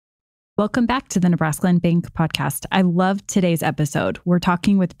Welcome back to the NebraskaLand Bank podcast. I love today's episode. We're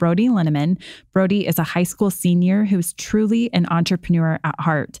talking with Brodie Lienemann. Brodie is a high school senior who's truly an entrepreneur at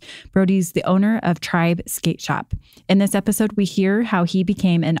heart. Brodie's the owner of Tribe Skate Shop. In this episode, we hear how he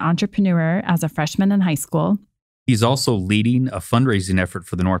became an entrepreneur as a freshman in high school. He's also leading a fundraising effort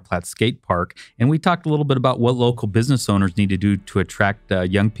for the North Platte Skate Park. And we talked a little bit about what local business owners need to do to attract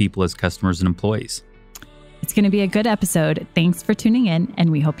young people as customers and employees. It's going to be a good episode. Thanks for tuning in, and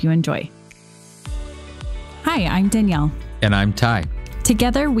we hope you enjoy. Hi, I'm Danielle. And I'm Ty.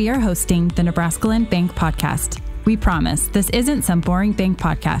 Together, we are hosting the NebraskaLand Bank podcast. We promise this isn't some boring bank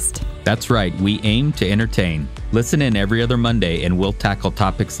podcast. That's right. We aim to entertain. Listen in every other Monday, and we'll tackle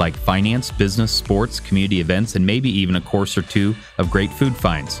topics like finance, business, sports, community events, and maybe even a course or two of great food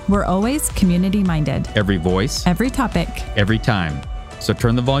finds. We're always community-minded. Every voice. Every topic. Every time. So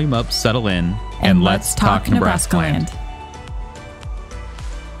turn the volume up, settle in, and let's talk NebraskaLand.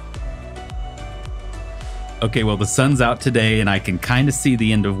 Okay, well, the sun's out today, and I can kind of see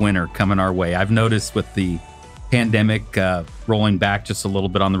the end of winter coming our way. I've noticed with the pandemic rolling back just a little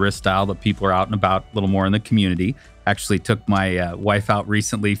bit on the wrist dial that people are out and about a little more in the community. Actually took my wife out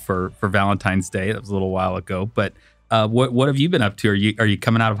recently for Valentine's Day. That was a little while ago. But what have you been up to? Are you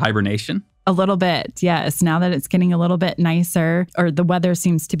coming out of hibernation? A little bit, yes. Now that it's getting a little bit nicer, or the weather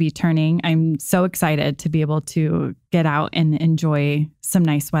seems to be turning, I'm so excited to be able to get out and enjoy some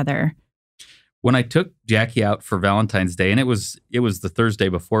nice weather. When I took Jackie out for Valentine's Day, and it was the Thursday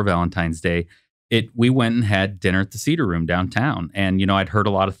before Valentine's Day, we went and had dinner at the Cedar Room downtown. And, I'd heard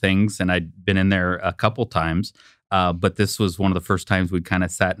a lot of things, and I'd been in there a couple times. But this was one of the first times we'd kind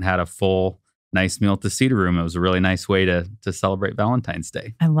of sat and had a full, nice meal at the Cedar Room. It was a really nice way to celebrate Valentine's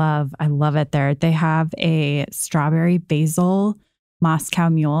Day. I love it there. They have a strawberry basil Moscow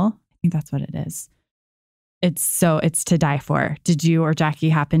Mule. I think that's what it is. It's to die for. Did you or Jackie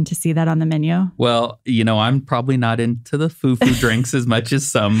happen to see that on the menu? Well, I'm probably not into the foo-foo drinks as much as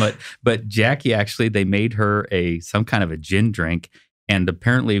some, but Jackie actually, they made her some kind of a gin drink, and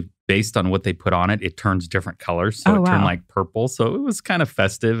apparently based on what they put on it, it turns different colors. So it turned like purple. So it was kind of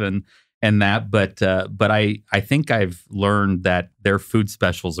festive and that, but I think I've learned that their food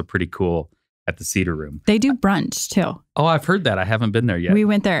specials are pretty cool at the Cedar Room. They do brunch too. Oh, I've heard that. I haven't been there yet. We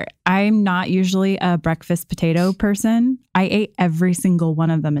went there. I'm not usually a breakfast potato person. I ate every single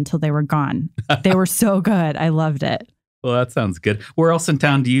one of them until they were gone. They were so good. I loved it. Well, that sounds good. Where else in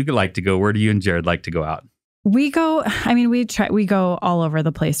town do you like to go? Where do you and Jared like to go out? We go all over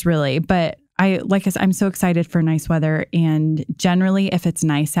the place really, but I'm so excited for nice weather, and generally if it's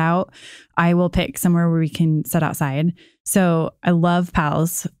nice out, I will pick somewhere where we can sit outside. So I love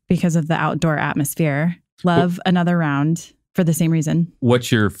Pals because of the outdoor atmosphere. Love Another Round for the same reason.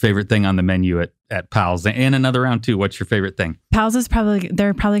 What's your favorite thing on the menu at Pals? And Another Round too, what's your favorite thing? Pals is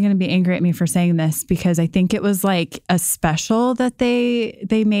they're probably going to be angry at me for saying this because I think it was like a special that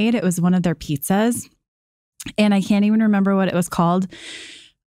they made. It was one of their pizzas, and I can't even remember what it was called.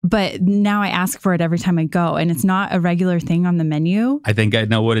 But now I ask for it every time I go, and it's not a regular thing on the menu. I think I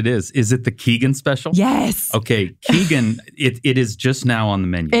know what it is. Is it the Keegan special? Yes. Okay, Keegan, it is just now on the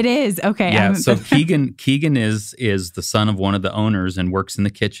menu. It is? Okay. Yeah, so Keegan is the son of one of the owners and works in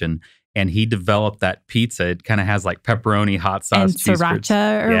the kitchen, and he developed that pizza. It kind of has like pepperoni, hot sauce, and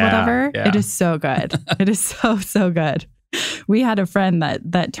sriracha or whatever. Yeah. It is so good. It is so good. We had a friend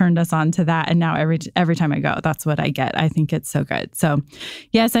that turned us on to that, and now every time I go, that's what I get. I think it's so good. So,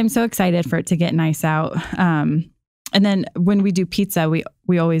 yes, I'm so excited for it to get nice out. And then when we do pizza, we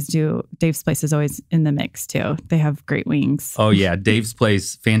always do. Dave's Place is always in the mix too. They have great wings. Oh yeah, Dave's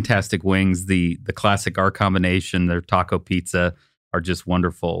Place, fantastic wings. The classic R combination, their taco pizza are just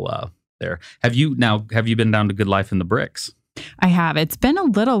wonderful. There. Have you been down to Good Life in the Bricks? I have. It's been a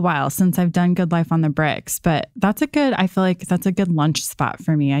little while since I've done Good Life on the Bricks, but I feel like that's a good lunch spot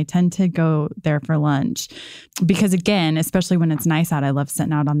for me. I tend to go there for lunch because, again, especially when it's nice out, I love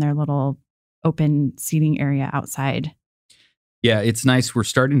sitting out on their little open seating area outside. Yeah, it's nice. We're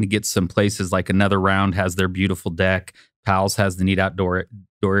starting to get some places like Another Round has their beautiful deck. Pals has the neat outdoor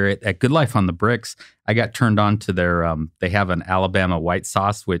at Good Life on the Bricks. I got turned on to their, they have an Alabama white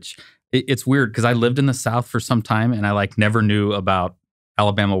sauce, which it's weird because I lived in the South for some time and I never knew about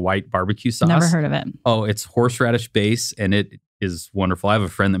Alabama white barbecue sauce. Never heard of it. Oh, it's horseradish base and it is wonderful. I have a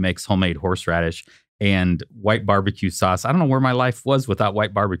friend that makes homemade horseradish and white barbecue sauce. I don't know where my life was without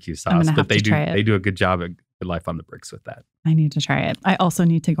white barbecue sauce, but they do a good job at Good Life on the Bricks with that. I need to try it. I also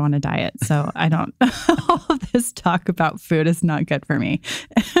need to go on a diet, so I don't. All of this talk about food is not good for me.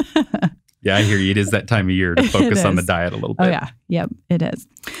 Yeah, I hear you. It is that time of year to focus on the diet a little bit. Oh, yeah. Yep, it is.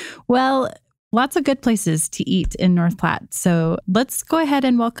 Well, Lots of good places to eat in North Platte. So let's go ahead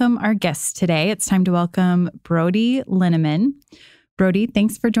and welcome our guests today. It's time to welcome Brodie Lienemann. Brodie,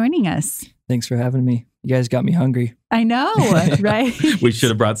 thanks for joining us. Thanks for having me. You guys got me hungry. I know, right? We should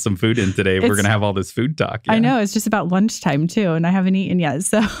have brought some food in today. We're going to have all this food talk. Yeah. I know. It's just about lunchtime too, and I haven't eaten yet.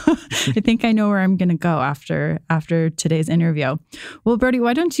 So I think I know where I'm going to go after today's interview. Well, Brodie,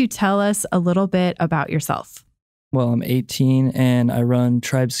 why don't you tell us a little bit about yourself? Well, I'm 18 and I run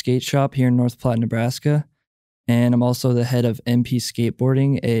Tribe Skate Shop here in North Platte, Nebraska. And I'm also the head of MP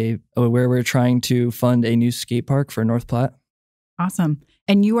Skateboarding, where we're trying to fund a new skate park for North Platte. Awesome.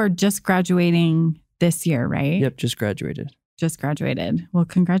 And you are just graduating this year, right? Yep, just graduated. Just graduated. Well,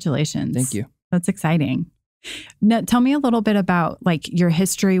 congratulations. Thank you. That's exciting. Now, tell me a little bit about like your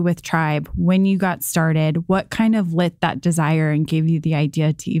history with Tribe, when you got started, what kind of lit that desire and gave you the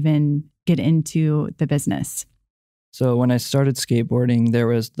idea to even get into the business? So when I started skateboarding, there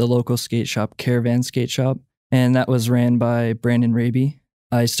was the local skate shop, Caravan Skate Shop, and that was ran by Brandon Raby.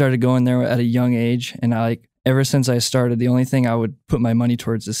 I started going there at a young age, and ever since I started, the only thing I would put my money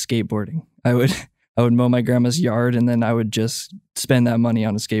towards is skateboarding. I would mow my grandma's yard, and then I would just spend that money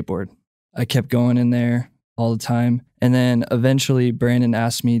on a skateboard. I kept going in there all the time. And then eventually Brandon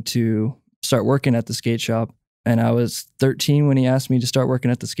asked me to start working at the skate shop. And I was 13 when he asked me to start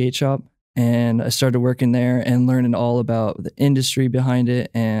working at the skate shop. And I started working there and learning all about the industry behind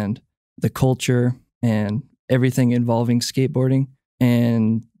it and the culture and everything involving skateboarding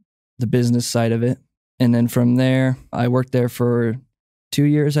and the business side of it. And then from there, I worked there for 2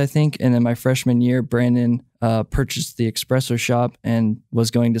 years, I think. And then my freshman year, Brandon purchased the espresso shop and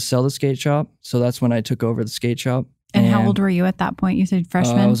was going to sell the skate shop. So that's when I took over the skate shop. And how old were you at that point? You said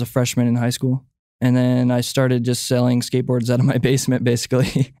freshman? I was a freshman in high school. And then I started just selling skateboards out of my basement,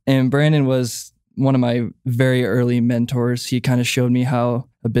 basically. And Brandon was one of my very early mentors. He kind of showed me how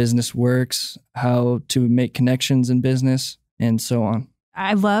a business works, how to make connections in business, and so on.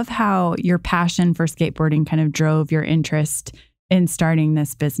 I love how your passion for skateboarding kind of drove your interest in starting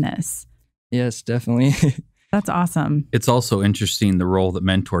this business. Yes, definitely. That's awesome. It's also interesting, the role that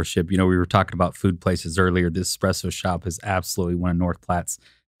mentorship, we were talking about food places earlier. This espresso shop is absolutely one of North Platte's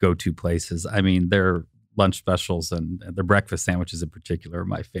go-to places. I mean, their lunch specials and their breakfast sandwiches in particular are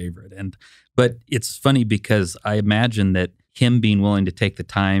my favorite. But it's funny because I imagine that him being willing to take the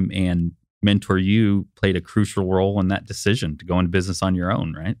time and mentor you played a crucial role in that decision to go into business on your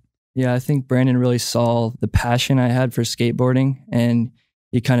own, right? Yeah, I think Brandon really saw the passion I had for skateboarding, and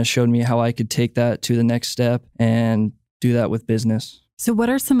he kind of showed me how I could take that to the next step and do that with business. So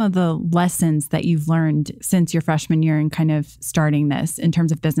what are some of the lessons that you've learned since your freshman year and kind of starting this in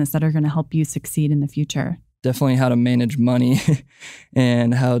terms of business that are going to help you succeed in the future? Definitely how to manage money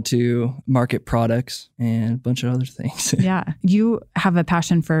and how to market products and a bunch of other things. Yeah. You have a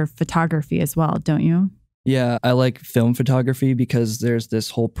passion for photography as well, don't you? Yeah, I like film photography because there's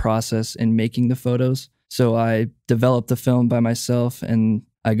this whole process in making the photos. So I developed the film by myself, and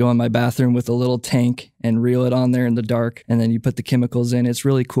I go in my bathroom with a little tank and reel it on there in the dark, and then you put the chemicals in. It's a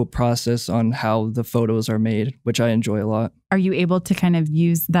really cool process on how the photos are made, which I enjoy a lot. Are you able to kind of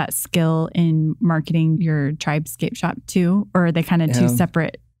use that skill in marketing your Tribe Skate Shop too? Or are they kind of two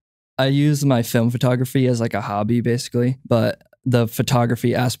separate? I use my film photography as like a hobby, basically, but the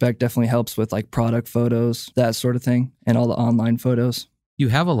photography aspect definitely helps with like product photos, that sort of thing, and all the online photos. You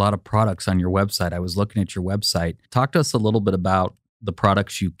have a lot of products on your website. I was looking at your website. Talk to us a little bit about the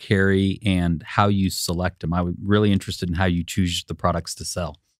products you carry and how you select them. I'm really interested in how you choose the products to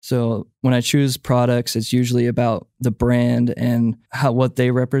sell. So when I choose products, it's usually about the brand and what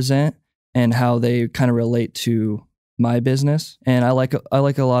they represent and how they kind of relate to my business. And I like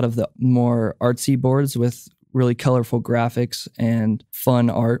a lot of the more artsy boards with really colorful graphics and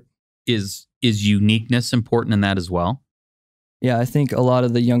fun art. Is uniqueness important in that as well? Yeah, I think a lot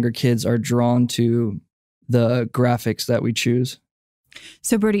of the younger kids are drawn to the graphics that we choose.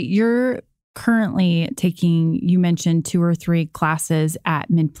 So Brodie, you're currently taking, you mentioned 2 or 3 classes at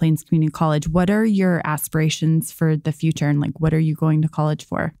Mid-Plains Community College. What are your aspirations for the future, and like what are you going to college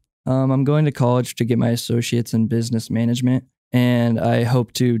for? I'm going to college to get my associates in business management, and I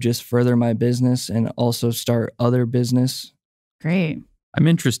hope to just further my business and also start other business. Great. I'm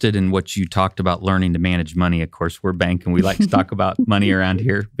interested in what you talked about learning to manage money. Of course, we're bank and we like to talk about money around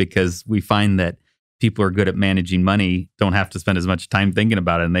here because we find that people who are good at managing money don't have to spend as much time thinking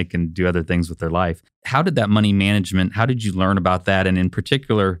about it, and they can do other things with their life. How did that money management, how did you learn about that? And in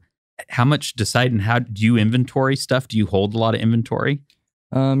particular, how much how do you inventory stuff? Do you hold a lot of inventory?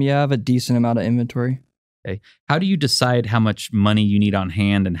 Yeah, I have a decent amount of inventory. Okay. How do you decide how much money you need on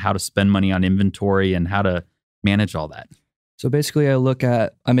hand and how to spend money on inventory and how to manage all that? So basically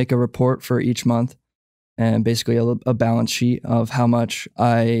I make a report for each month and basically a balance sheet of how much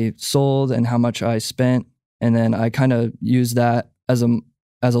I sold and how much I spent. And then I kind of use that as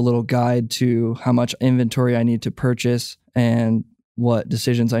a little guide to how much inventory I need to purchase and what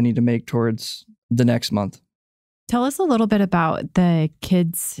decisions I need to make towards the next month. Tell us a little bit about the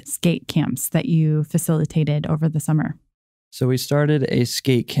kids' skate camps that you facilitated over the summer. So we started a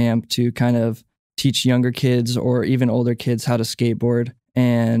skate camp to kind of teach younger kids or even older kids how to skateboard.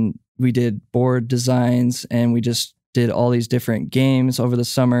 And we did board designs and we just did all these different games over the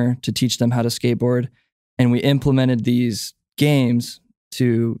summer to teach them how to skateboard. And we implemented these games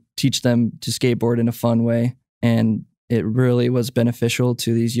to teach them to skateboard in a fun way. And it really was beneficial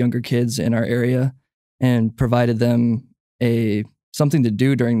to these younger kids in our area and provided them something to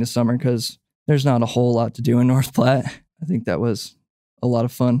do during the summer because there's not a whole lot to do in North Platte. I think that was a lot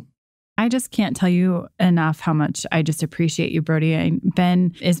of fun. I just can't tell you enough how much I just appreciate you, Brodie.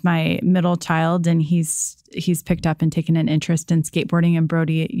 Ben is my middle child and he's picked up and taken an interest in skateboarding. And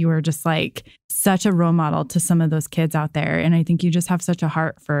Brodie, you are just like such a role model to some of those kids out there. And I think you just have such a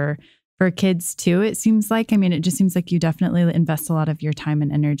heart for kids too. It seems like, it just seems like you definitely invest a lot of your time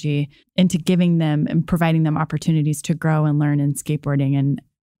and energy into giving them and providing them opportunities to grow and learn in skateboarding. And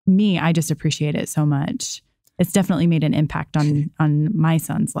I just appreciate it so much. It's definitely made an impact on my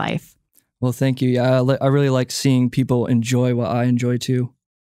son's life. Well, thank you. Yeah, I really like seeing people enjoy what I enjoy too.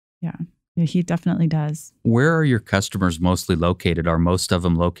 Yeah, he definitely does. Where are your customers mostly located? Are most of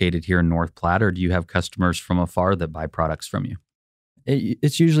them located here in North Platte, or do you have customers from afar that buy products from you?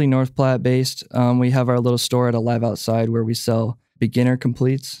 It's usually North Platte based. We have our little store at a Live Outside where we sell beginner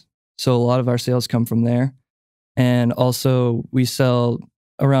completes. So a lot of our sales come from there. And also we sell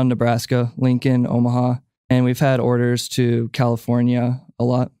around Nebraska, Lincoln, Omaha, and we've had orders to California a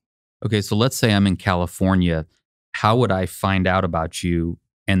lot. Okay, so let's say I'm in California. How would I find out about you?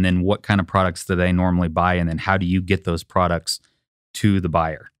 And then what kind of products do they normally buy? And then how do you get those products to the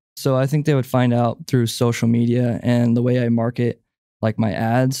buyer? So I think they would find out through social media and the way I market like my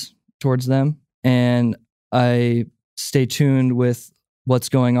ads towards them. And I stay tuned with what's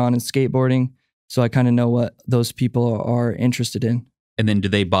going on in skateboarding. So I kind of know what those people are interested in. And then do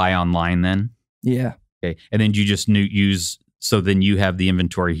they buy online then? Yeah. Okay. And then you just so then you have the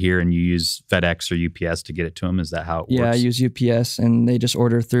inventory here and you use FedEx or UPS to get it to them? Is that how it works? Yeah, I use UPS and they just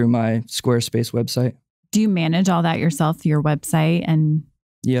order through my Squarespace website. Do you manage all that yourself, your website? And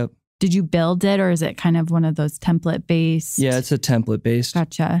Yep. Did you build it or is it kind of one of those template based? Yeah, it's a template based.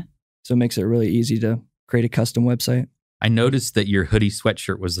 Gotcha. So it makes it really easy to create a custom website. I noticed that your hoodie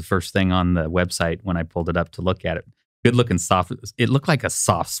sweatshirt was the first thing on the website when I pulled it up to look at it. Good looking soft. It looked like a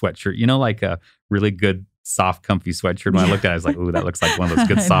soft sweatshirt, like a really good soft comfy sweatshirt. When I looked at it, I was like, ooh, that looks like one of those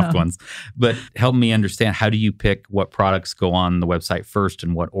good soft ones. But help me understand, how do you pick what products go on the website first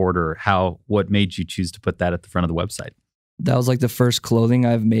and what order? What made you choose to put that at the front of the website? That was like the first clothing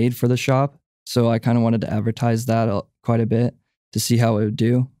I've made for the shop. So I kind of wanted to advertise that quite a bit to see how it would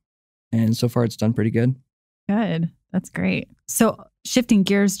do. And so far it's done pretty good. Good. That's great. So shifting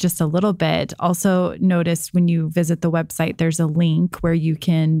gears just a little bit, also noticed when you visit the website, there's a link where you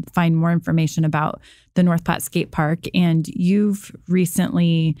can find more information about the North Platte Skate Park. And you've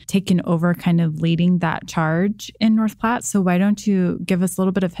recently taken over kind of leading that charge in North Platte. So why don't you give us a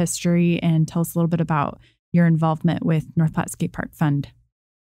little bit of history and tell us a little bit about your involvement with North Platte Skate Park Fund?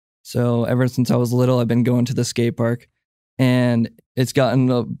 So ever since I was little, I've been going to the skate park and it's gotten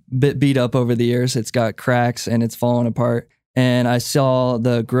a bit beat up over the years. It's got cracks and it's fallen apart. And I saw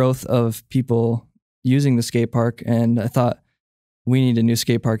the growth of people using the skate park and I thought, we need a new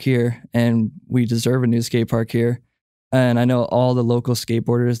skate park here and we deserve a new skate park here. And I know all the local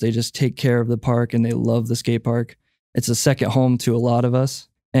skateboarders, they just take care of the park and they love the skate park. It's a second home to a lot of us.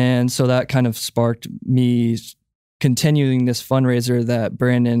 And so that kind of sparked me continuing this fundraiser that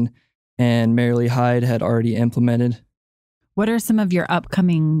Brandon and Mary Lee Hyde had already implemented. What are some of your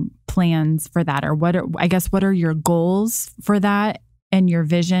upcoming plans for that? Or what are your goals for that and your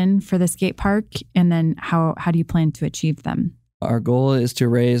vision for the skate park? And then how do you plan to achieve them? Our goal is to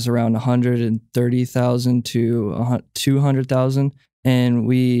raise around $130,000 to $200,000. And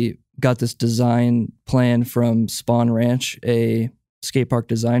we got this design plan from Spawn Ranch, a skate park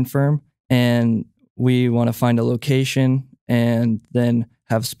design firm. And we want to find a location and then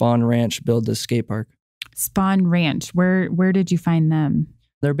have Spawn Ranch build this skate park. Spawn Ranch, where did you find them?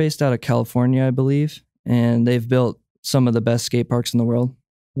 They're based out of California, I believe. And they've built some of the best skate parks in the world.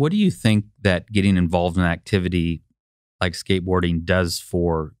 What do you think that getting involved in an activity like skateboarding does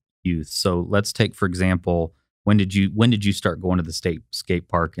for youth? So let's take, for example, when did you start going to the skate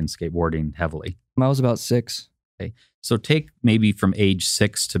park and skateboarding heavily? I was about 6. Okay. So take maybe from age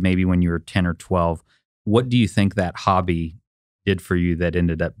 6 to maybe when you were 10 or 12. What do you think that hobby did for you that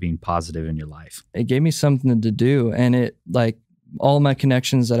ended up being positive in your life? It gave me something to do. And it, like, all my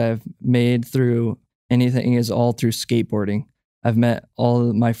connections that I've made through anything is all through skateboarding. I've met all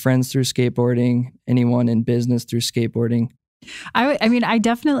of my friends through skateboarding, anyone in business through skateboarding. I mean, I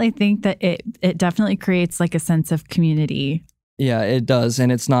definitely think that it definitely creates like a sense of community. Yeah, it does.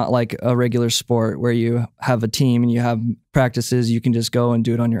 And it's not like a regular sport where you have a team and you have practices. You can just go and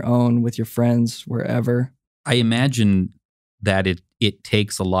do it on your own with your friends wherever. I imagine that it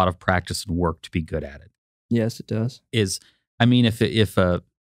takes a lot of practice and work to be good at it. Yes, it does. If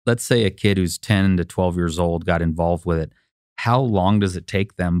let's say a kid who's 10 to 12 years old got involved with it, how long does it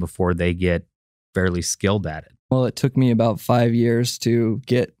take them before they get fairly skilled at it? Well, it took me about 5 years to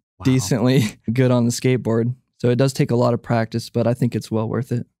get decently good on the skateboard. So it does take a lot of practice, but I think it's well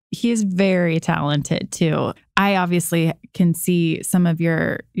worth it. He is very talented too. I obviously can see some of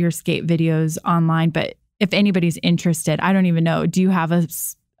your skate videos online, but if anybody's interested, I don't even know. Do you have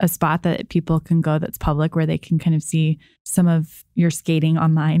a spot that people can go that's public where they can kind of see some of your skating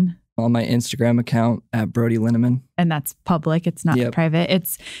online? On my Instagram account at Brodie Lienemann. And that's public. It's not private.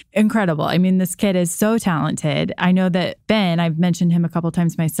 It's incredible. I mean, this kid is so talented. I know that Ben, I've mentioned him a couple of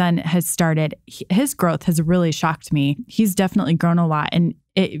times, my son has started. His growth has really shocked me. He's definitely grown a lot. And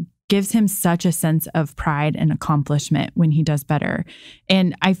it gives him such a sense of pride and accomplishment when he does better.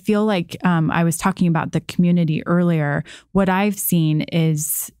 And I feel like I was talking about the community earlier. What I've seen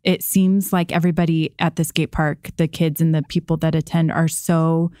is it seems like everybody at the skate park, the kids and the people that attend are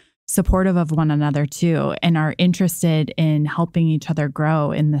so supportive of one another too, and are interested in helping each other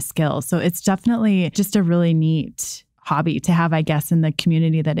grow in the skill. So it's definitely just a really neat hobby to have, I guess, in the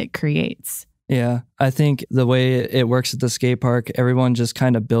community that it creates. Yeah, I think the way it works at the skate park, everyone just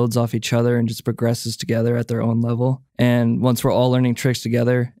kind of builds off each other and just progresses together at their own level. And once we're all learning tricks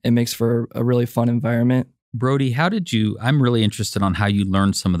together, it makes for a really fun environment. Brodie, I'm really interested on how you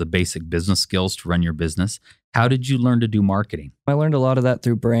learned some of the basic business skills to run your business. How did you learn to do marketing? I learned a lot of that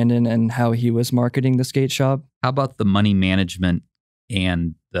through Brandon and how he was marketing the skate shop. How about the money management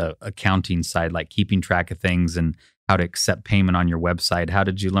and the accounting side, like keeping track of things and how to accept payment on your website? How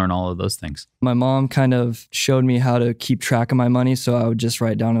did you learn all of those things? My mom kind of showed me how to keep track of my money. So I would just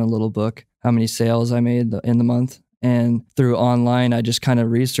write down in a little book how many sales I made in the month. And through online, I just kind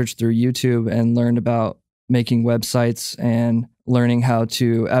of researched through YouTube and learned about making websites and learning how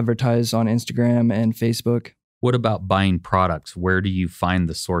to advertise on Instagram and Facebook. What about buying products? Where do you find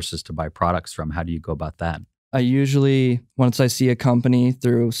the sources to buy products from? How do you go about that? I usually, once I see a company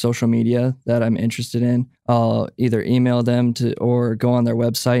through social media that I'm interested in, I'll either email them or go on their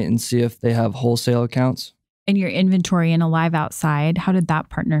website and see if they have wholesale accounts. And your inventory in Alive Outside, how did that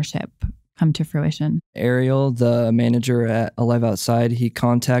partnership come to fruition? Ariel, the manager at Alive Outside, he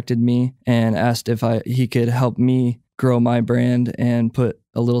contacted me and asked if he could help me grow my brand and put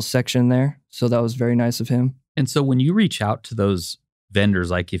a little section there. So that was very nice of him. And so when you reach out to those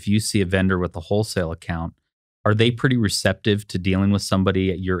vendors, like if you see a vendor with a wholesale account, are they pretty receptive to dealing with somebody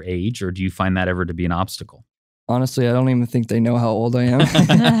at your age, or do you find that ever to be an obstacle? Honestly, I don't even think they know how old I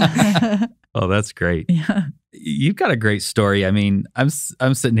am. Oh, that's great. Yeah. You've got a great story. I mean, I'm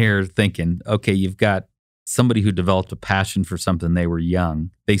sitting here thinking, okay, you've got somebody who developed a passion for something they were young.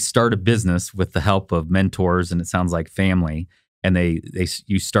 They start a business with the help of mentors, and it sounds like family. And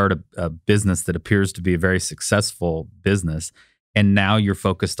you start a business that appears to be a very successful business. And now you're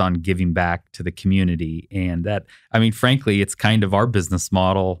focused on giving back to the community. And that, I mean, frankly, it's kind of our business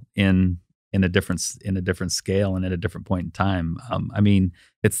model in a different scale and at a different point in time. I mean,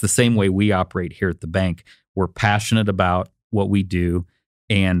 it's the same way we operate here at the bank. We're passionate about what we do,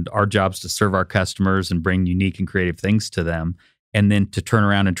 and our job's to serve our customers and bring unique and creative things to them, and then to turn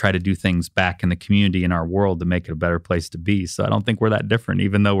around and try to do things back in the community, in our world, to make it a better place to be. So I don't think we're that different,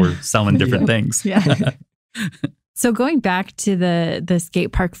 even though we're selling different things. Yeah. So going back to the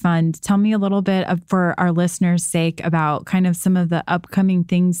skate park fund, tell me a little bit for our listeners' sake about kind of some of the upcoming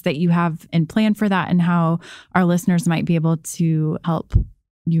things that you have in plan for that and how our listeners might be able to help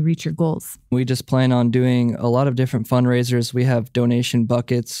you reach your goals. We just plan on doing a lot of different fundraisers. We have donation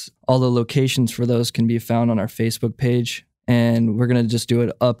buckets. All the locations for those can be found on our Facebook page. And we're going to just do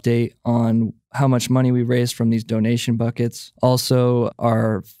an update on how much money we raised from these donation buckets. Also,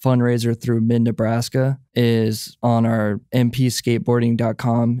 our fundraiser through Mid-Nebraska is on our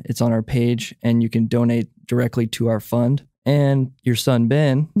mpskateboarding.com. It's on our page, and you can donate directly to our fund. And your son,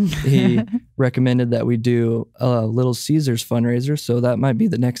 Ben, he recommended that we do a Little Caesars fundraiser. So that might be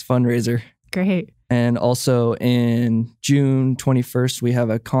the next fundraiser. Great. And also in June 21st, we have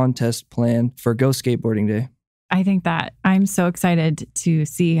a contest planned for Go Skateboarding Day. I think that I'm so excited to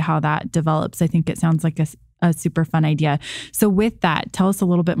see how that develops. I think it sounds like a super fun idea. So with that, tell us a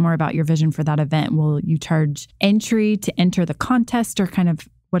little bit more about your vision for that event. Will you charge entry to enter the contest, or kind of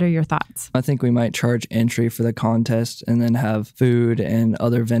what are your thoughts? I think we might charge entry for the contest and then have food and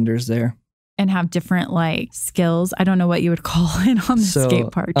other vendors there. And have different like skills. I don't know what you would call it on the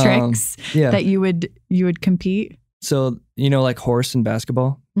skate park, tricks that you would compete. So, like horse and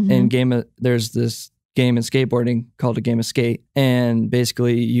basketball. And there's this game in skateboarding called a game of skate. And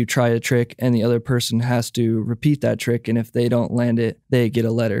basically you try a trick and the other person has to repeat that trick. And if they don't land it, they get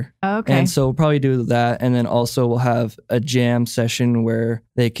a letter. Okay. And so we'll probably do that. And then also we'll have a jam session where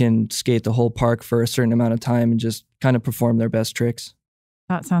they can skate the whole park for a certain amount of time and just kind of perform their best tricks.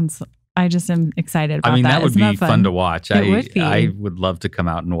 That sounds, I just am excited about that. I mean, that would Isn't be fun to watch. I would love to come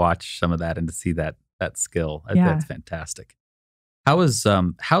out and watch some of that and to see that skill. Yeah. That's fantastic.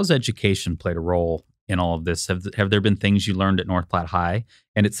 How's education played a role in all of this? Have there been things you learned at North Platte High?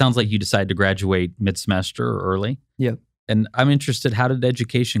 And it sounds like you decided to graduate mid-semester or early. Yep. And I'm interested, how did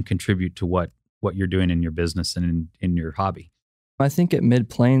education contribute to what you're doing in your business and in your hobby? I think at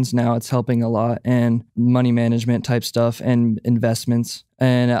Mid-Plains now it's helping a lot, and money management type stuff and investments.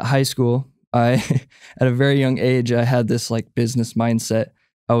 And at high school, at a very young age, I had this like business mindset.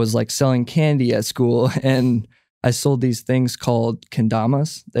 I was like selling candy at school, and I sold these things called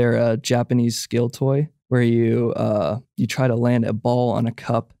kendamas. They're a Japanese skill toy where you try to land a ball on a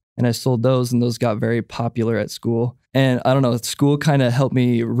cup. And I sold those, and those got very popular at school. And I don't know, school kind of helped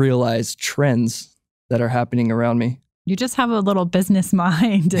me realize trends that are happening around me. You just have a little business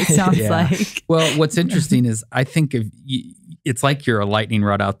mind, it sounds like. Well, what's interesting is I think it's like you're a lightning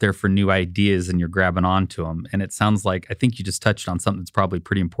rod out there for new ideas and you're grabbing onto them. And it sounds like, I think you just touched on something that's probably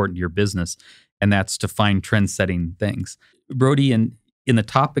pretty important to your business, and that's to find trend-setting things. Brodie, in the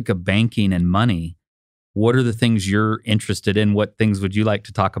topic of banking and money, what are the things you're interested in? What things would you like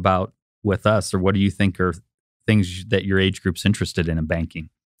to talk about with us? Or what do you think are things that your age group's interested in banking?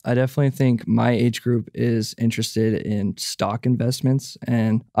 I definitely think my age group is interested in stock investments.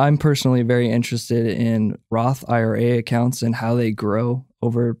 And I'm personally very interested in Roth IRA accounts and how they grow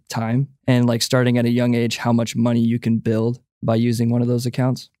over time. And like starting at a young age, how much money you can build by using one of those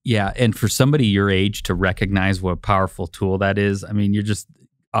accounts. Yeah. And for somebody your age to recognize what a powerful tool that is, I mean, you're just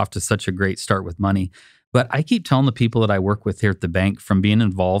off to such a great start with money. But I keep telling the people that I work with here at the bank, from being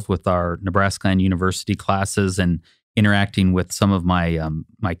involved with our NebraskaLand University classes and interacting with some of my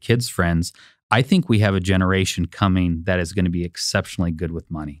my kids' friends, I think we have a generation coming that is going to be exceptionally good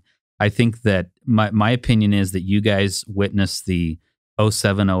with money. I think that my opinion is that you guys witnessed the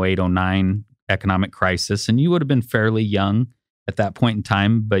 07, 08, 09 economic crisis, and you would have been fairly young at that point in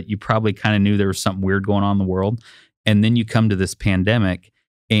time, but you probably kind of knew there was something weird going on in the world. And then you come to this pandemic,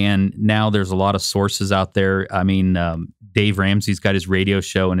 and now there's a lot of sources out there. I mean, Dave Ramsey's got his radio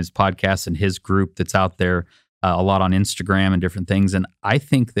show and his podcast and his group that's out there a lot on Instagram and different things. And I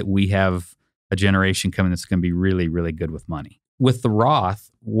think that we have a generation coming that's going to be really, really good with money. With the Roth,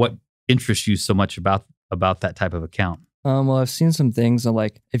 what interests you so much about that type of account? Well, I've seen some things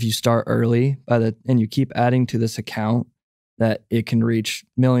like if you start early and you keep adding to this account, that it can reach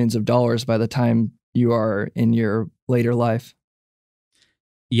millions of dollars by the time you are in your later life.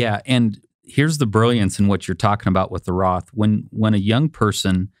 Yeah. And here's the brilliance in what you're talking about with the Roth. When a young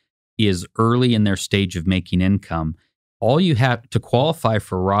person is early in their stage of making income, all you have to qualify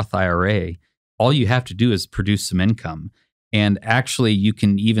for a Roth IRA, all you have to do is produce some income. And actually, you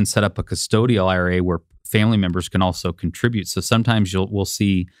can even set up a custodial IRA where family members can also contribute. So sometimes we'll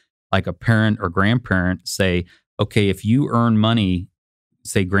see like a parent or grandparent say, okay, if you earn money,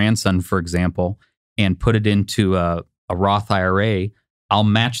 say grandson, for example, and put it into a Roth IRA, I'll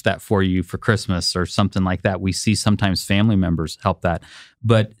match that for you for Christmas or something like that. We see sometimes family members help that.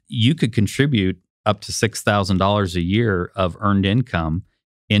 But you could contribute up to $6,000 a year of earned income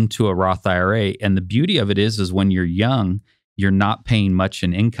into a Roth IRA. And the beauty of it is when you're young, you're not paying much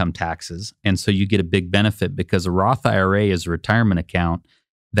in income taxes. And so you get a big benefit because a Roth IRA is a retirement account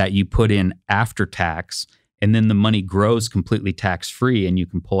that you put in after tax, and then the money grows completely tax-free and you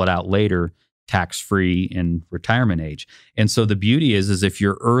can pull it out later tax-free in retirement age. And so the beauty is if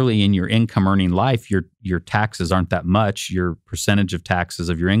you're early in your income earning life, your taxes aren't that much. Your percentage of taxes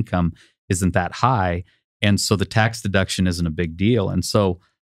of your income isn't that high. And so the tax deduction isn't a big deal. And so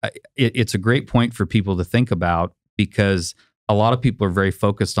it's a great point for people to think about, because a lot of people are very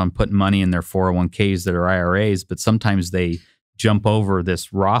focused on putting money in their 401ks that are IRAs, but sometimes they jump over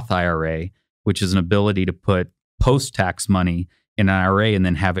this Roth IRA, which is an ability to put post-tax money in an IRA and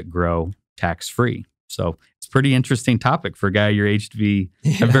then have it grow tax-free. So it's a pretty interesting topic for a guy your age to be.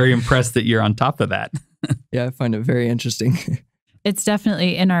 I'm very impressed that you're on top of that. Yeah, I find it very interesting. It's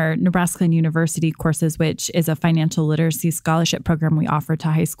definitely in our NebraskaLand University courses, which is a financial literacy scholarship program we offer to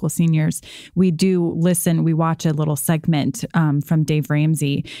high school seniors. We watch a little segment from Dave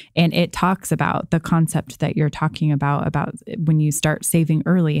Ramsey, and it talks about the concept that you're talking about when you start saving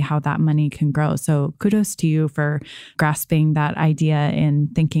early, how that money can grow. So kudos to you for grasping that idea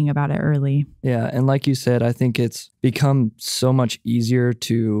and thinking about it early. Yeah. And like you said, I think it's become so much easier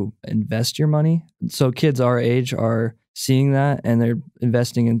to invest your money. So kids our age are seeing that, and they're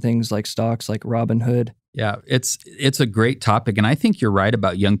investing in things like stocks, like Robinhood. Yeah, it's a great topic. And I think you're right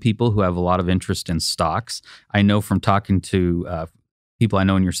about young people who have a lot of interest in stocks. I know from talking to people I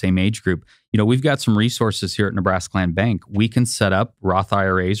know in your same age group, we've got some resources here at NebraskaLand Bank. We can set up Roth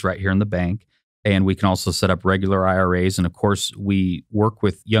IRAs right here in the bank, and we can also set up regular IRAs. And of course, we work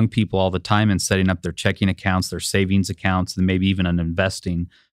with young people all the time in setting up their checking accounts, their savings accounts, and maybe even an investing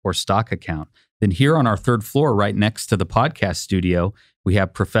or stock account. Then here on our third floor, right next to the podcast studio, we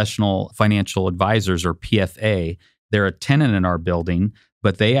have Professional Financial Advisors, or PFA. They're a tenant in our building,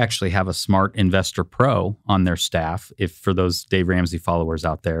 but they actually have a Smart Investor Pro on their staff, if for those Dave Ramsey followers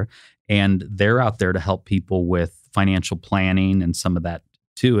out there. And they're out there to help people with financial planning and some of that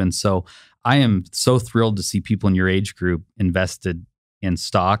too. And so I am so thrilled to see people in your age group invested in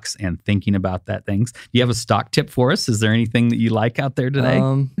stocks and thinking about that things. Do you have a stock tip for us? Is there anything that you like out there today?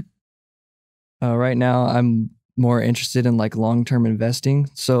 Right now, I'm more interested in like long-term investing,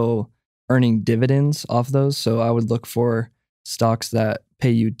 so earning dividends off those. So I would look for stocks that pay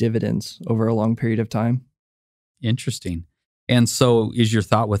you dividends over a long period of time. Interesting. And so is your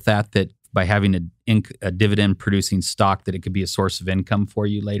thought with that by having a dividend-producing stock, that it could be a source of income for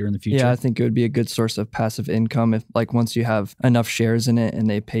you later in the future? Yeah, I think it would be a good source of passive income if, like, once you have enough shares in it and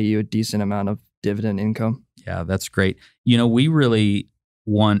they pay you a decent amount of dividend income. Yeah, that's great. We really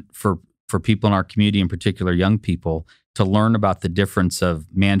want for people in our community, in particular young people, to learn about the difference of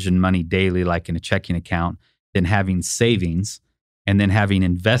managing money daily, like in a checking account, then having savings, and then having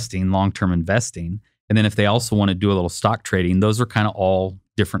investing, long-term investing. And then if they also want to do a little stock trading, those are kind of all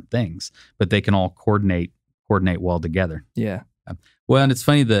different things, but they can all coordinate well together. Yeah. Well, and it's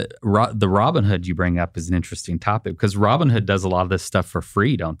funny that the Robinhood you bring up is an interesting topic, because Robinhood does a lot of this stuff for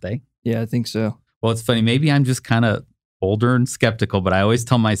free, don't they? Yeah, I think so. Well, it's funny. Maybe I'm just kind of older and skeptical, but I always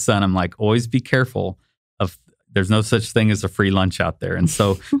tell my son, I'm like, always be careful there's no such thing as a free lunch out there. And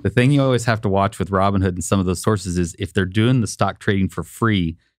so the thing you always have to watch with Robinhood and some of those sources is, if they're doing the stock trading for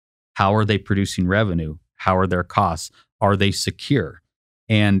free, how are they producing revenue? How are their costs? Are they secure?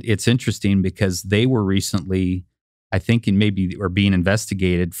 And it's interesting because they were recently, I think, are being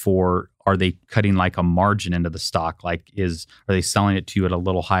investigated for, are they cutting like a margin into the stock? Like, are they selling it to you at a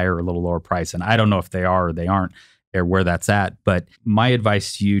little higher or a little lower price? And I don't know if they are or they aren't, or where that's at. But my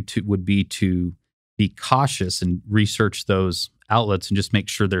advice to you would be to be cautious and research those outlets and just make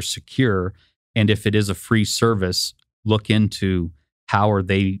sure they're secure. And if it is a free service, look into how are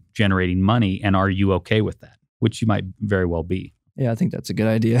they generating money, and are you okay with that? Which you might very well be. Yeah, I think that's a good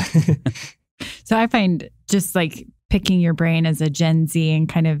idea. So I find just like picking your brain as a Gen Z and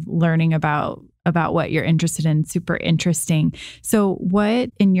kind of learning about what you're interested in super interesting. So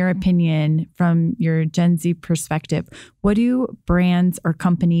what, in your opinion, from your Gen Z perspective, what do brands or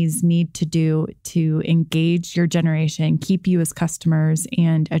companies need to do to engage your generation, keep you as customers,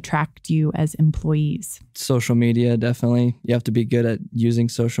 and attract you as employees? Social media, definitely. You have to be good at using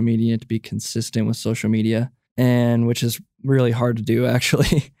social media, to be consistent with social media, and which is really hard to do,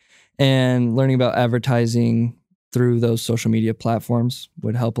 actually. And learning about advertising through those social media platforms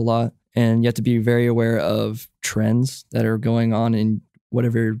would help a lot. And you have to be very aware of trends that are going on in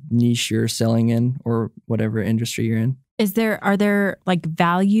whatever niche you're selling in or whatever industry you're in. Are there like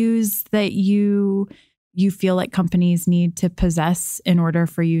values that you feel like companies need to possess in order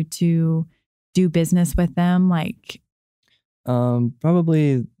for you to do business with them? Like,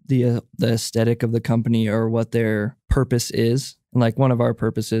 probably the aesthetic of the company, or what their purpose is. And like, one of our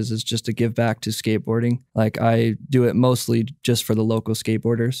purposes is just to give back to skateboarding. Like, I do it mostly just for the local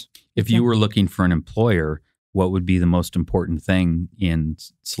skateboarders. If you were looking for an employer, what would be the most important thing in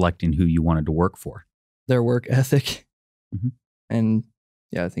selecting who you wanted to work for? Their work ethic. Mm-hmm. And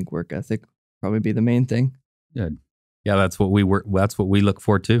yeah, I think work ethic probably be the main thing. Good. Yeah, that's what we look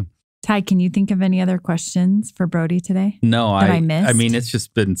for too. Ty, can you think of any other questions for Brodie today? No, I missed? I mean, it's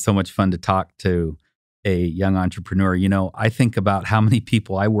just been so much fun to talk to a young entrepreneur. I think about how many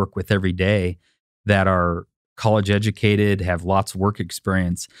people I work with every day that are college educated, have lots of work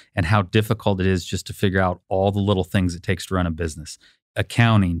experience, and how difficult it is just to figure out all the little things it takes to run a business.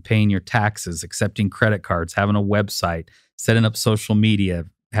 Accounting, paying your taxes, accepting credit cards, having a website, setting up social media,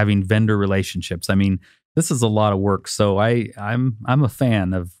 having vendor relationships. I mean, this is a lot of work. So I'm a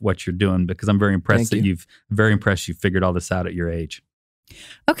fan of what you're doing because I'm very impressed you figured all this out at your age.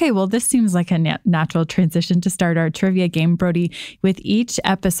 Okay, well, this seems like a natural transition to start our trivia game, Brodie. With each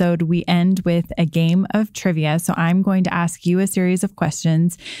episode, we end with a game of trivia. So I'm going to ask you a series of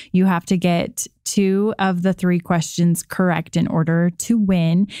questions. You have to get 2 of the 3 questions correct in order to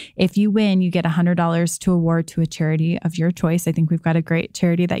win. If you win, you get $100 to award to a charity of your choice. I think we've got a great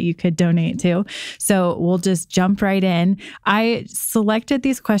charity that you could donate to. So we'll just jump right in. I selected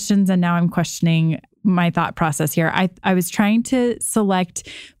these questions and now I'm questioning my thought process here. I was trying to select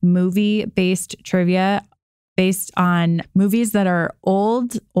movie-based trivia based on movies that are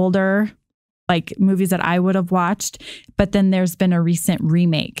older, like movies that I would have watched, but then there's been a recent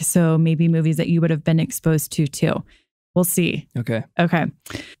remake. So maybe movies that you would have been exposed to too. We'll see. Okay.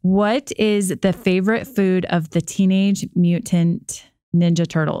 What is the favorite food of the Teenage Mutant Ninja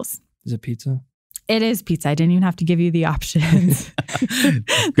Turtles? Is it pizza? It is pizza. I didn't even have to give you the options.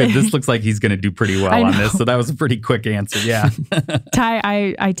 Good. This looks like he's going to do pretty well on this. So that was a pretty quick answer. Yeah.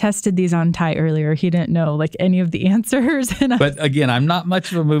 Ty, I tested these on Ty earlier. He didn't know like any of the answers. But again, I'm not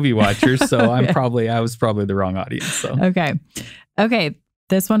much of a movie watcher, so okay. I was probably the wrong audience. So Okay.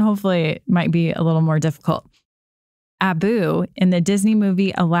 This one hopefully might be a little more difficult. Abu in the Disney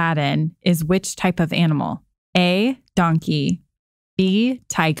movie Aladdin is which type of animal? A, donkey, B,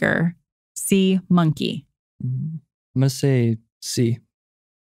 tiger, C, monkey. I'm going to say C.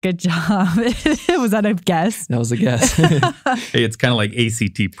 Good job. Was that a guess? That was a guess. Hey, it's kind of like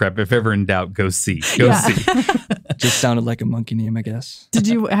ACT prep. If ever in doubt, go C. Go C. Just sounded like a monkey name, I guess.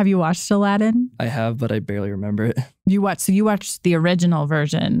 Have you watched Aladdin? I have, but I barely remember it. You watched the original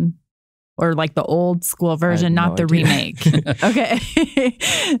version or like the old school version, not the remake. Okay.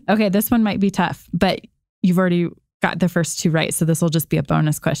 Okay, this one might be tough, but you've already got the first 2 right. So this will just be a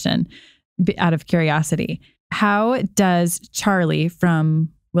bonus question out of curiosity. How does Charlie from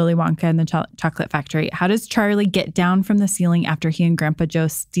Willy Wonka and the Chocolate Factory, how does Charlie get down from the ceiling after he and Grandpa Joe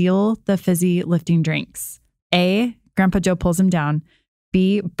steal the fizzy lifting drinks? A, Grandpa Joe pulls him down.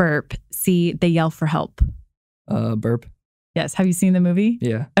 B, burp. C, they yell for help. Burp. Yes. Have you seen the movie?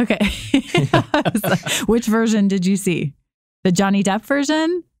 Yeah. Okay. Which version did you see? The Johnny Depp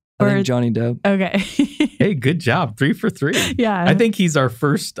version? I think Johnny Depp. Okay. Hey, good job. 3 for 3. Yeah. I think he's our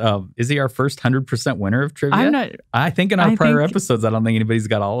first, is he our first 100% winner of trivia? I think in our prior episodes, I don't think anybody's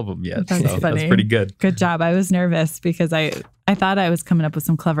got all of them yet. That's funny. That's pretty good. Good job. I was nervous because I thought I was coming up with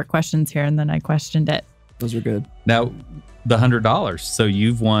some clever questions here and then I questioned it. Those were good. Now, the $100. So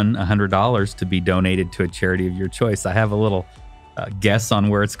you've won $100 to be donated to a charity of your choice. I have a little guess on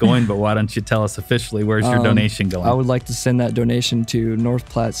where it's going, but why don't you tell us officially where's your donation going? I would like to send that donation to North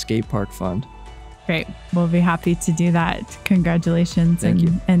Platte Skate Park Fund. Great. We'll be happy to do that. Congratulations. Thank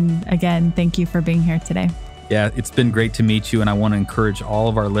you. And again, thank you for being here today. Yeah, it's been great to meet you. And I want to encourage all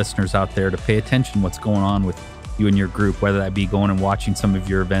of our listeners out there to pay attention to what's going on with you and your group, whether that be going and watching some of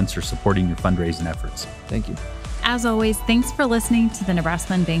your events or supporting your fundraising efforts. Thank you. As always, thanks for listening to the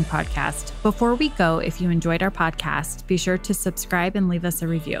NebraskaLand Bank podcast. Before we go, if you enjoyed our podcast, be sure to subscribe and leave us a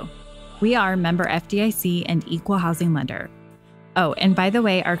review. We are member FDIC and equal housing lender. Oh, and by the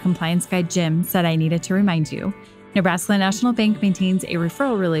way, our compliance guy, Jim, said I needed to remind you, NebraskaLand National Bank maintains a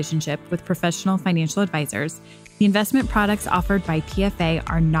referral relationship with professional financial advisors. The investment products offered by PFA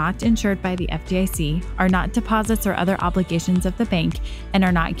are not insured by the FDIC, are not deposits or other obligations of the bank, and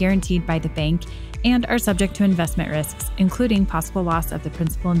are not guaranteed by the bank, and are subject to investment risks, including possible loss of the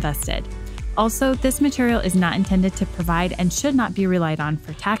principal invested. Also, this material is not intended to provide and should not be relied on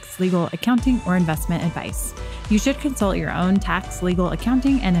for tax, legal, accounting, or investment advice. You should consult your own tax, legal,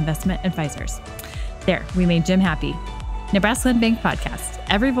 accounting, and investment advisors. There, we made Jim happy. NebraskaLand Bank Podcast.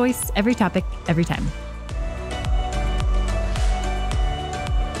 Every voice, every topic, every time.